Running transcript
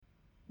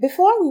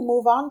Before we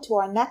move on to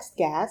our next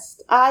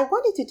guest, I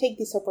wanted to take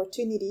this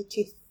opportunity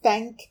to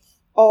thank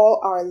all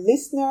our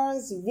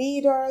listeners,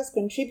 readers,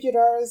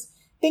 contributors.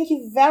 Thank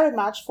you very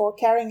much for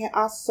carrying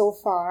us so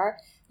far.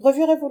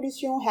 Revue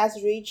Révolution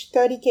has reached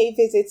 30K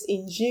visits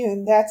in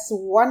June. That's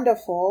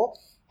wonderful.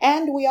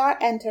 And we are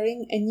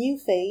entering a new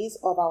phase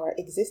of our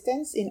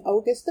existence in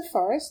August the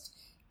 1st,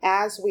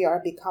 as we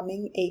are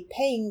becoming a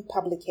paying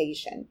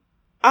publication.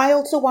 I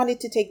also wanted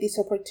to take this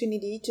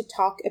opportunity to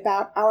talk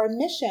about our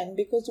mission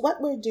because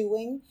what we're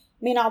doing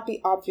may not be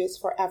obvious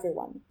for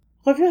everyone.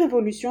 Revue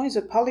Révolution is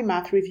a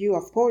polymath review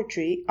of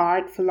poetry,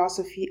 art,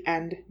 philosophy,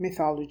 and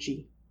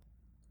mythology.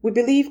 We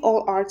believe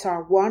all arts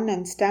are one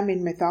and stem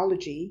in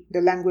mythology,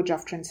 the language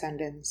of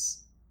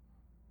transcendence.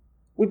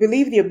 We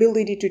believe the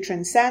ability to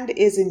transcend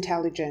is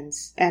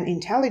intelligence, and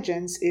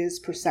intelligence is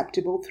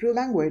perceptible through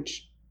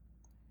language.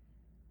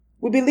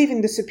 We believe in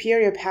the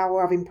superior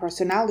power of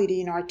impersonality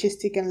in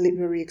artistic and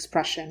literary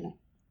expression.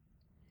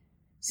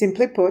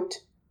 Simply put,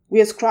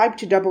 we ascribe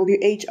to W.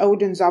 H.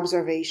 Auden's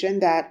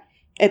observation that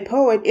a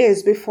poet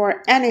is,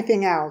 before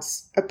anything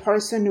else, a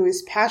person who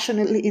is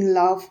passionately in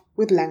love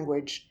with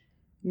language,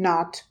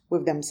 not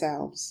with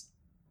themselves.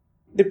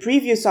 The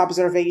previous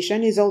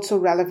observation is also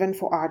relevant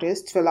for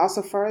artists,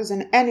 philosophers,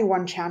 and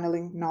anyone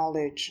channeling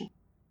knowledge.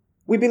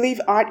 We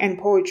believe art and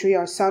poetry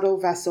are subtle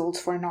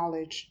vessels for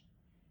knowledge.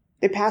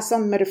 They pass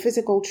on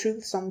metaphysical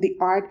truths on the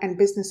art and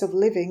business of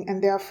living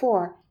and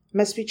therefore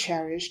must be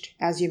cherished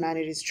as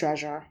humanity's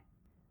treasure.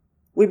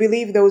 We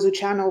believe those who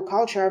channel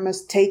culture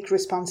must take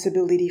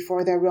responsibility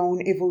for their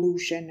own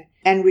evolution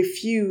and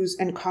refuse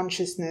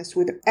unconsciousness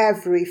with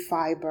every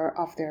fiber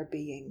of their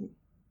being.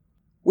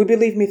 We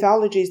believe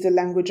mythology is the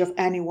language of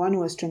anyone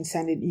who has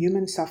transcended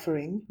human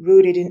suffering,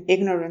 rooted in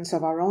ignorance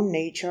of our own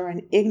nature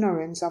and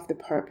ignorance of the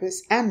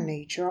purpose and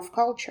nature of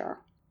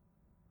culture.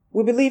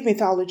 We believe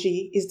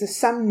mythology is the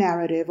sum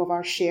narrative of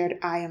our shared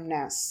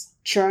I-amness,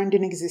 churned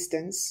in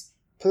existence,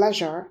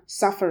 pleasure,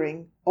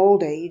 suffering,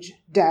 old age,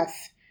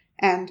 death,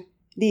 and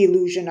the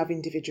illusion of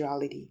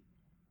individuality.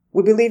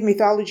 We believe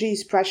mythology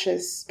is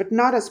precious, but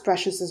not as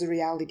precious as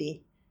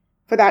reality.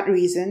 For that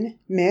reason,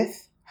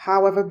 myth,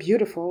 however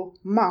beautiful,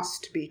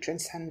 must be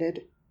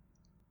transcended.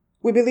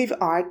 We believe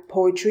art,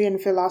 poetry,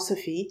 and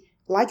philosophy,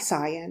 like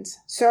science,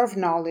 serve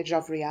knowledge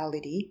of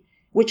reality,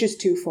 which is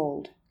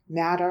twofold,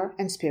 matter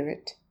and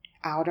spirit,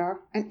 outer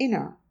and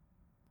inner.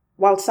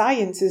 While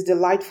science is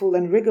delightful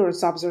and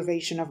rigorous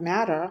observation of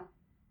matter,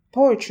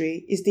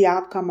 poetry is the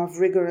outcome of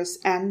rigorous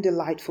and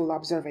delightful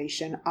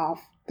observation of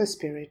the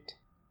spirit.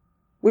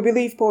 We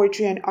believe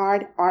poetry and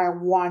art are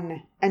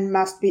one and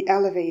must be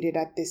elevated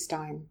at this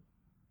time.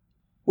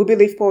 We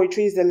believe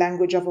poetry is the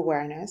language of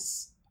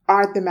awareness,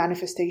 art the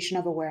manifestation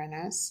of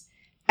awareness,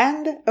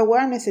 and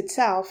awareness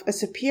itself a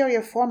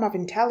superior form of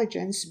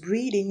intelligence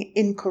breeding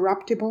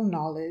incorruptible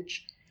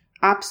knowledge,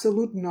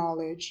 absolute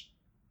knowledge,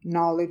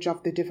 knowledge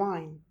of the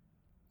divine.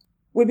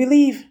 We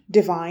believe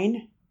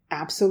divine,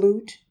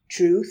 absolute,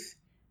 truth,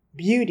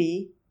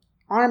 beauty,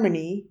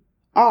 harmony,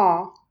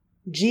 awe,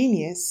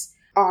 genius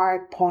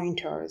are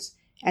pointers,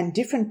 and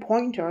different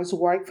pointers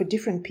work for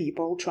different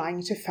people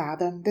trying to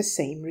fathom the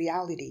same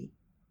reality.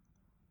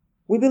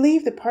 We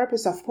believe the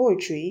purpose of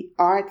poetry,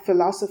 art,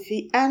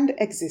 philosophy, and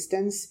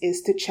existence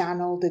is to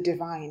channel the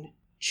divine.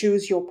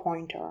 Choose your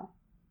pointer.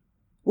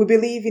 We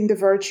believe in the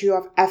virtue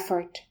of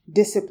effort,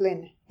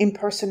 discipline,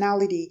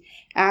 impersonality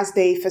as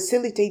they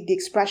facilitate the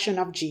expression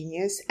of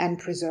genius and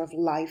preserve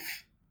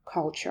life,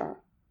 culture.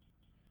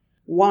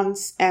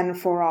 Once and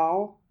for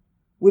all,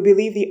 we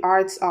believe the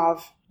arts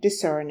of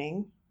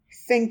discerning,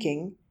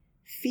 thinking,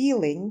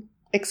 feeling,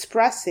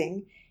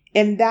 expressing,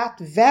 in that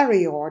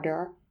very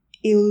order,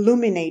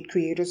 illuminate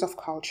creators of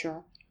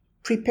culture,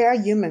 prepare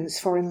humans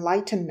for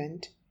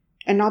enlightenment,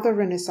 another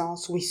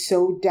renaissance we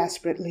so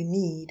desperately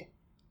need,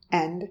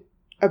 and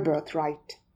a birthright.